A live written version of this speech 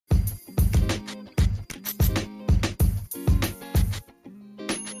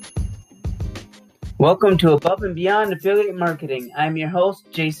Welcome to Above and Beyond Affiliate Marketing. I'm your host,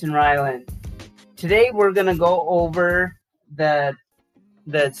 Jason Ryland. Today we're going to go over the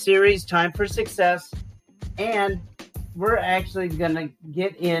series Time for Success, and we're actually going to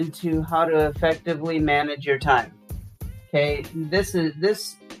get into how to effectively manage your time. Okay, this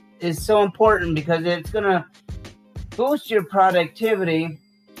is so important because it's going to boost your productivity,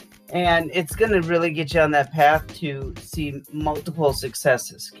 and it's going to really get you on that path to see multiple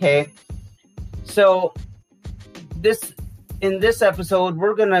successes. Okay. So in this episode,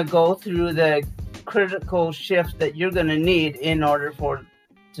 we're going to go through the critical shift that you're going to need in order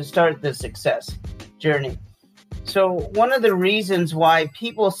to start the success journey. So one of the reasons why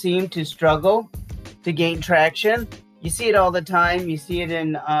people seem to struggle to gain traction, you see it all the time. You see it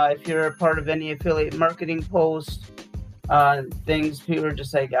in if you're a part of any affiliate marketing post, things, people are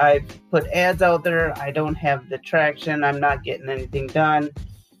just like, I've put ads out there. I don't have the traction. I'm not getting anything done.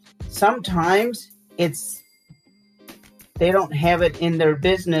 Sometimes they don't have it in their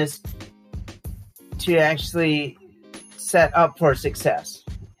business to actually set up for success.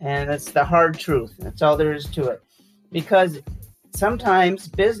 And that's the hard truth. That's all there is to it. Because sometimes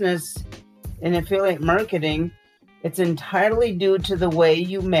business in affiliate marketing, it's entirely due to the way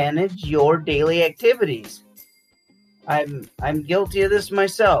you manage your daily activities. I'm guilty of this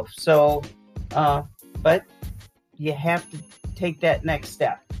myself. So, but you have to take that next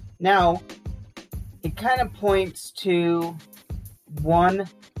step. Now, it kind of points to one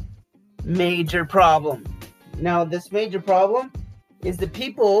major problem. Now, this major problem is the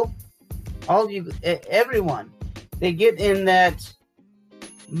people, everyone, they get in that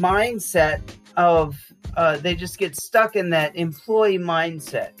mindset of, they just get stuck in that employee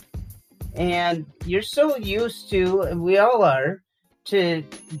mindset. And you're so used to, and we all are, to,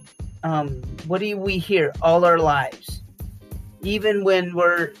 what do we hear all our lives? Even when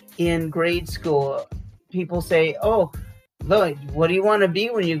we're in grade school, people say, oh, look, what do you want to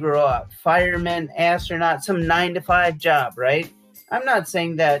be when you grow up? Fireman, astronaut, some 9-to-5 job, right? I'm not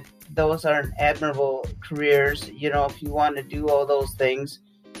saying that those aren't admirable careers, if you want to do all those things.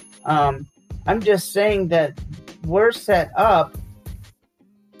 I'm just saying that we're set up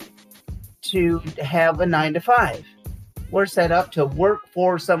to have a 9-to-5. We're set up to work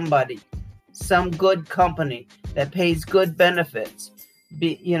for somebody, some good company that pays good benefits,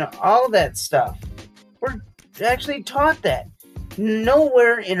 all that stuff. We're actually taught that.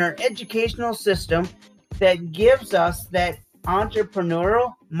 Nowhere in our educational system that gives us that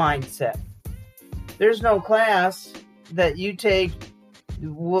entrepreneurial mindset. There's no class that you take.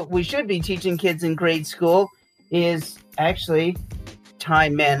 What we should be teaching kids in grade school is actually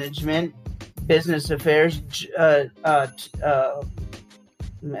time management, business affairs,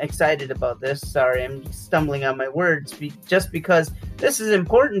 I'm excited about this. Sorry, I'm stumbling on my words just because this is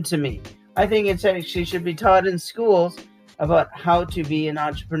important to me. I think it actually should be taught in schools about how to be an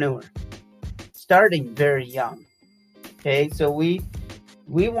entrepreneur, starting very young. Okay, so we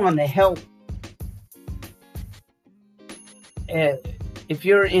want to help. If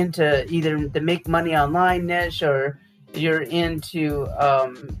you're into either the make money online niche or you're into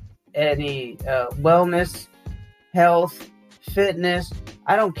any wellness, health, fitness,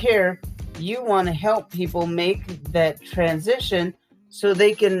 I don't care. You want to help people make that transition so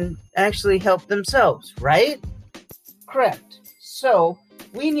they can actually help themselves, right? Correct. So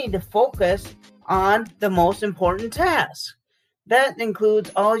we need to focus on the most important task. That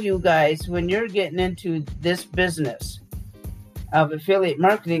includes all you guys when you're getting into this business of affiliate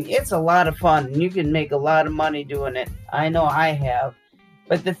marketing. It's a lot of fun and you can make a lot of money doing it. I know I have.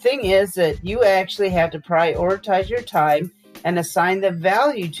 But the thing is that you actually have to prioritize your time and assign the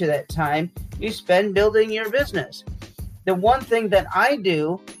value to that time you spend building your business. The one thing that I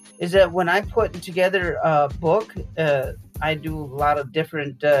do is that when I put together a book, I do a lot of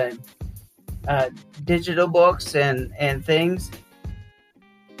different digital books and things.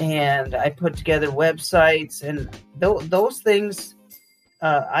 And I put together websites and those things.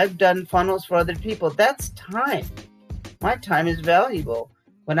 I've done funnels for other people. That's time. My time is valuable.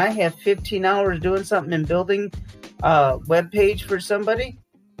 When I have 15 hours doing something and building a web page for somebody,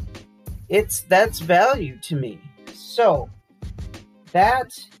 that's value to me. So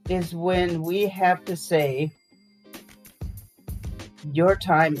that is when we have to say your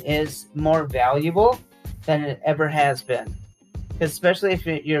time is more valuable than it ever has been. Especially if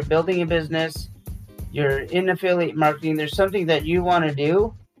you're building a business, you're in affiliate marketing, there's something that you want to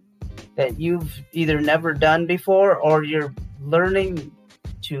do that you've either never done before or you're learning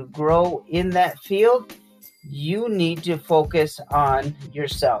to grow in that field, you need to focus on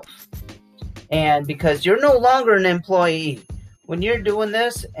yourself. And because you're no longer an employee, when you're doing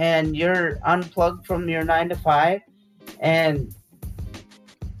this and you're unplugged from your 9 to 5 and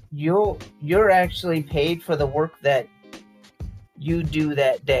you're actually paid for the work that you do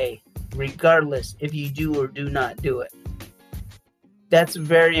that day, regardless if you do or do not do it. That's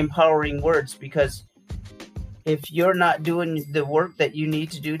very empowering words, because if you're not doing the work that you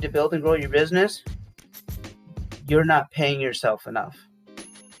need to do to build and grow your business, you're not paying yourself enough.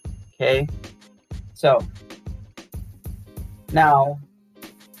 Okay? So, now,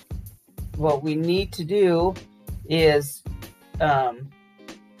 what we need to do is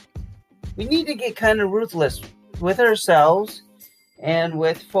we need to get kind of ruthless with ourselves and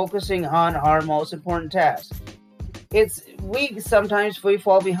with focusing on our most important tasks. Sometimes we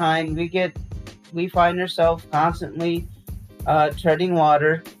fall behind. We find ourselves constantly treading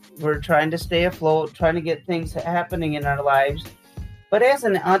water. We're trying to stay afloat, trying to get things happening in our lives. But as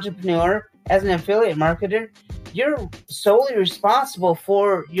an entrepreneur, as an affiliate marketer, you're solely responsible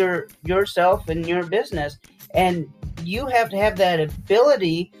for yourself and your business. And you have to have that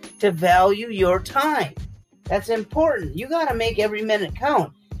ability to value your time. That's important. You got to make every minute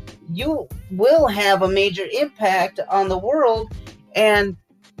count. You will have a major impact on the world, and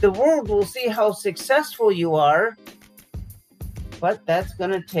the world will see how successful you are, but that's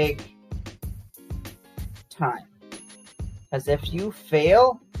going to take time. As if you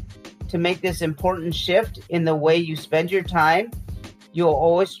fail to make this important shift in the way you spend your time, you'll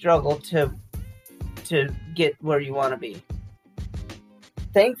always struggle to get where you want to be.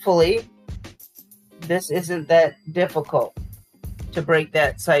 Thankfully, this isn't that difficult to break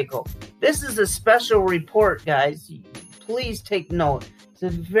that cycle. This is a special report, guys. Please take note.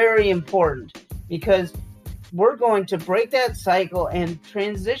 This is very important, because we're going to break that cycle and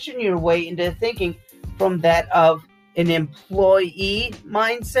transition your way into thinking from that of an employee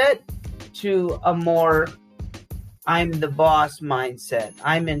mindset to a more I'm the boss mindset.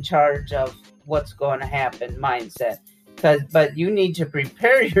 I'm in charge of what's going to happen mindset. But you need to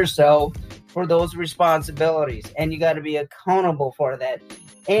prepare yourself for those responsibilities, and you got to be accountable for that.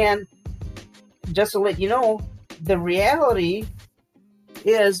 And just to let you know, the reality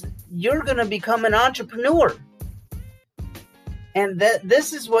is you're going to become an entrepreneur. And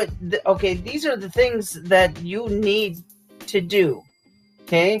these are the things that you need to do.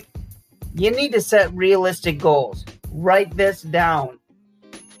 Okay? You need to set realistic goals. Write this down.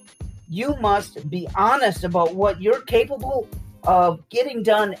 You must be honest about what you're capable of getting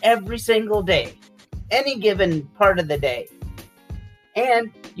done every single day, any given part of the day.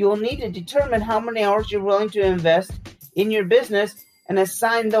 And you'll need to determine how many hours you're willing to invest in your business and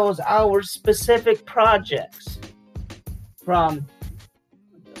assign those hours specific projects. From,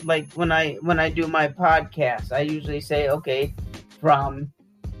 like, when I do my podcast, I usually say, okay, from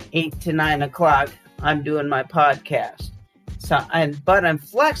 8 to 9 o'clock, I'm doing my podcast. But I'm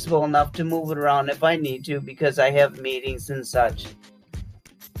flexible enough to move it around if I need to, because I have meetings and such.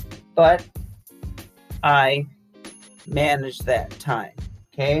 But I manage that time,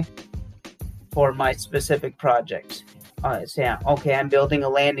 okay, for my specific projects. Say, okay, I'm building a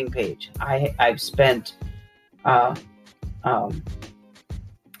landing page. I've spent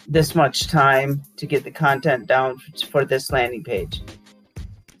this much time to get the content down for this landing page.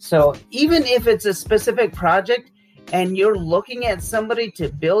 So even if it's a specific project, and you're looking at somebody to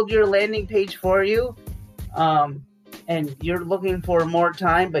build your landing page for you, and you're looking for more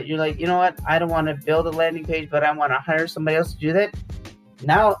time, but you're like, you know what, I don't want to build a landing page, but I want to hire somebody else to do that.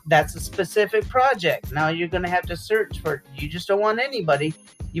 Now that's a specific project. Now you're going to have to search for, you just don't want anybody.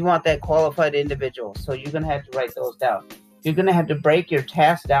 You want that qualified individual. So you're going to have to write those down. You're going to have to break your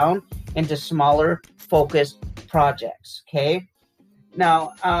task down into smaller, focused projects. Okay.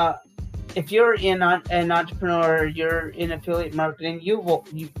 Now, if you're an entrepreneur, you're in affiliate marketing,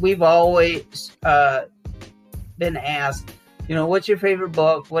 we've always been asked, what's your favorite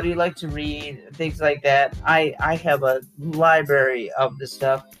book? What do you like to read? Things like that. I have a library of this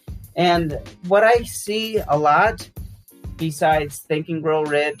stuff. And what I see a lot, besides Think and Grow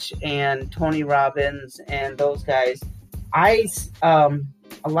Rich and Tony Robbins and those guys, a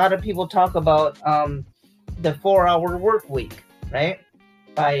lot of people talk about the 4-Hour Work Week, right?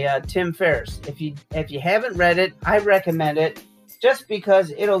 By Tim Ferriss. If you haven't read it, I recommend it, just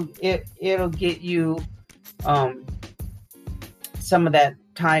because it'll get you some of that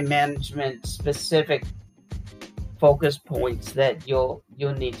time management specific focus points that you'll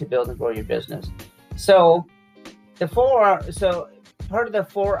need to build and grow your business. So part of the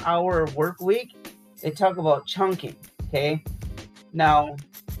 4-Hour Work Week, they talk about chunking. Okay, now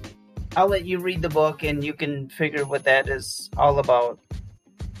I'll let you read the book and you can figure what that is all about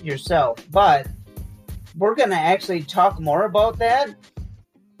yourself. But we're going to actually talk more about that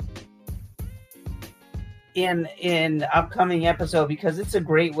in upcoming episode, because it's a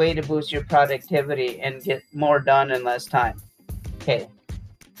great way to boost your productivity and get more done in less time. Okay,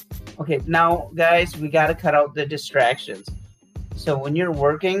 now guys, we got to cut out the distractions. So when you're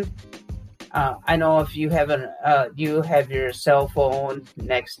working, I know if you have you have your cell phone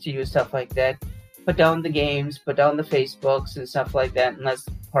next to you, stuff like that, put down the games, put down the Facebooks and stuff like that, unless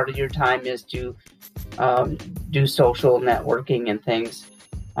part of your time is to do social networking and things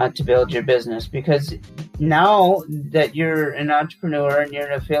to build your business. Because now that you're an entrepreneur and you're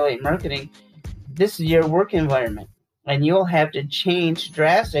in affiliate marketing, this is your work environment, and you'll have to change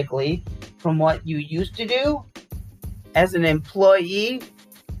drastically from what you used to do as an employee,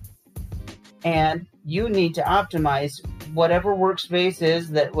 and you need to optimize whatever workspace is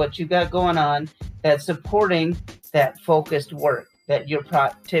that what you got going on that's supporting that focused work, that your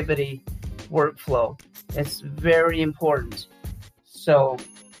productivity workflow. It's very important. So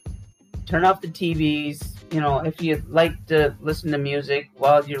turn off the TVs. If you like to listen to music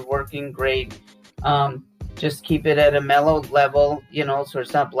while you're working, great. Just keep it at a mellow level, so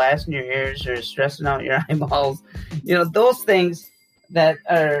it's not blasting your ears or stressing out your eyeballs. Those things that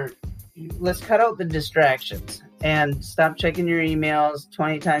are, let's cut out the distractions and stop checking your emails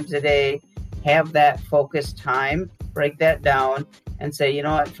 20 times a day. Have that focused time, break that down and say, you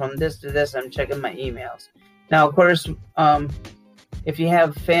know what, from this to this, I'm checking my emails. Now, of course, if you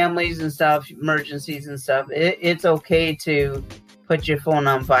have families and stuff, emergencies and stuff, it's okay to put your phone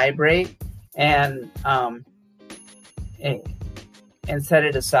on vibrate and set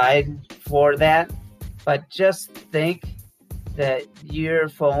it aside for that. But just think that your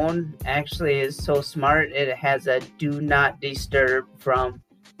phone actually is so smart. It has a do not disturb from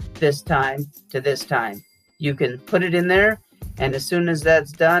this time to this time. You can put it in there, and as soon as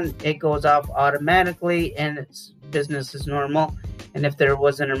that's done, it goes off automatically and it's business as normal. And if there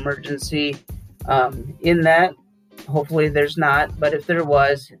was an emergency in that, hopefully there's not, but if there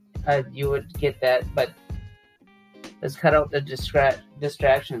was, you would get that. But let's cut out the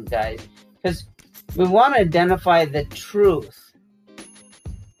distractions, guys, because we want to identify the truth,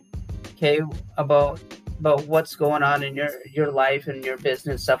 okay, about what's going on in your life and your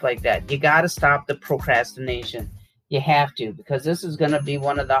business, stuff like that. You got to stop the procrastination. You have to, because this is going to be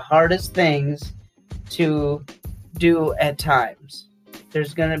one of the hardest things to do at times.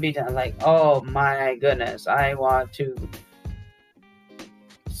 There's going to be like, oh my goodness, I want to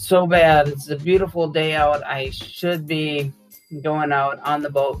so bad. It's a beautiful day out. I should be going out on the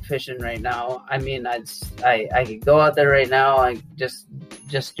boat fishing right now. I mean, I could go out there right now. I just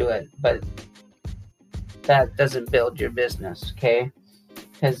do it, but that doesn't build your business, okay?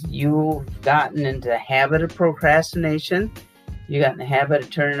 Because you've gotten into the habit of procrastination. You got in the habit of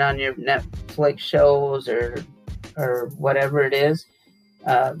turning on your Netflix shows or whatever it is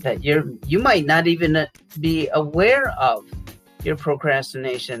that you might not even be aware of your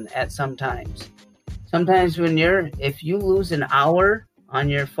procrastination at sometimes. Sometimes if you lose an hour on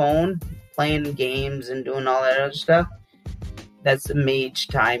your phone playing games and doing all that other stuff, that's a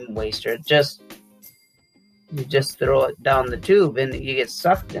major time waster. You just throw it down the tube and you get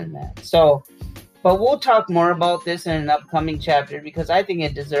sucked in that. So, but we'll talk more about this in an upcoming chapter, because I think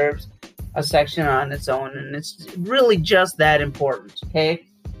it deserves a section on its own, and it's really just that important, okay?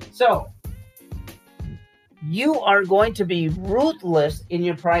 So, you are going to be ruthless in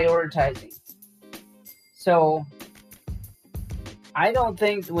your prioritizing. So, I don't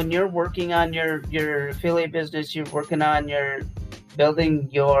think when you're working on your affiliate business, you're working on your building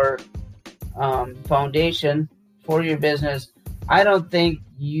your foundation for your business, I don't think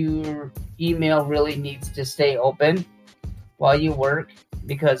your email really needs to stay open while you work,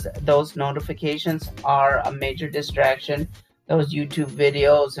 because those notifications are a major distraction. Those YouTube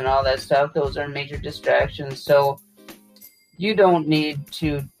videos and all that stuff, those are major distractions. So you don't need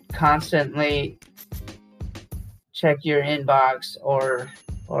to constantly check your inbox or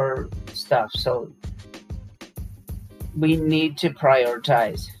stuff. So we need to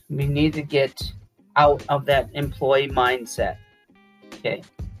prioritize. We need to get out of that employee mindset. Okay.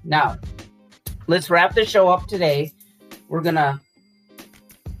 Now, let's wrap the show up today.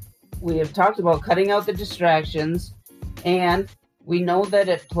 We have talked about cutting out the distractions, and we know that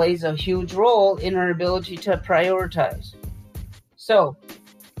it plays a huge role in our ability to prioritize. So,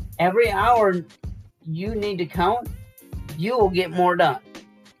 every hour you need to count, you will get more done.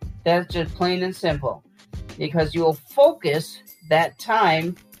 That's just plain and simple, because you will focus that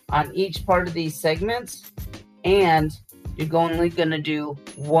time on each part of these segments, and you're only going to do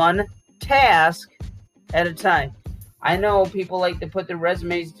one task at a time. I know people like to put their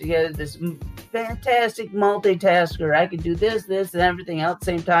resumes together, this fantastic multitasker. I can do this, and everything else at the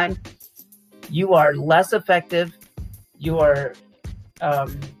same time. You are less effective. You are,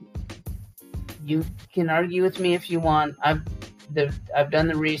 you can argue with me if you want. I've done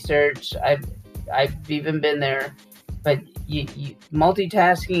the research. I've even been there, but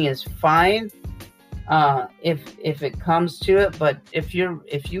multitasking is fine if it comes to it. But if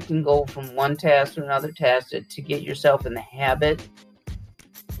you can go from one task to another task to get yourself in the habit,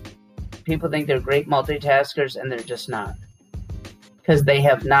 people think they're great multitaskers and they're just not, because they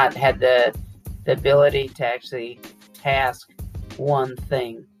have not had the ability to actually task one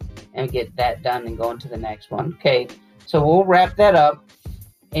thing and get that done and go into the next one. Okay, so we'll wrap that up,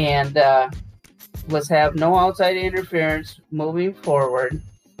 and let's have no outside interference moving forward,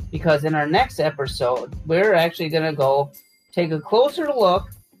 because in our next episode, we're actually going to go take a closer look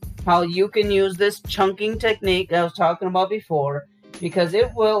how you can use this chunking technique I was talking about before, because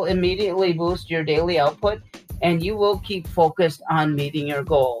it will immediately boost your daily output and you will keep focused on meeting your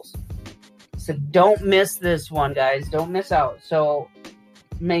goals. So don't miss this one, guys. Don't miss out. So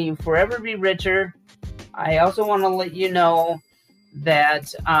may you forever be richer. I also want to let you know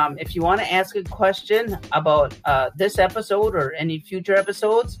that if you want to ask a question about this episode or any future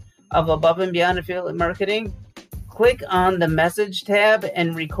episodes of Above and Beyond Affiliate Marketing, click on the message tab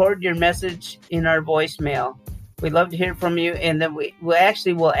and record your message in our voicemail. We'd love to hear from you, and then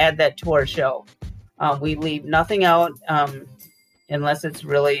we'll add that to our show. We leave nothing out unless it's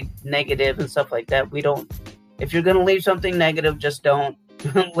really negative and stuff like that. We don't. If you're going to leave something negative, just don't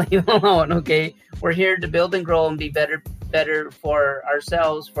leave it alone. Okay, we're here to build and grow and be better for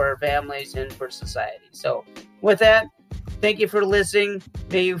ourselves, for our families, and for society. So, with that, thank you for listening.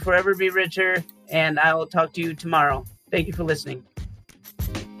 May you forever be richer, and I will talk to you tomorrow. Thank you for listening.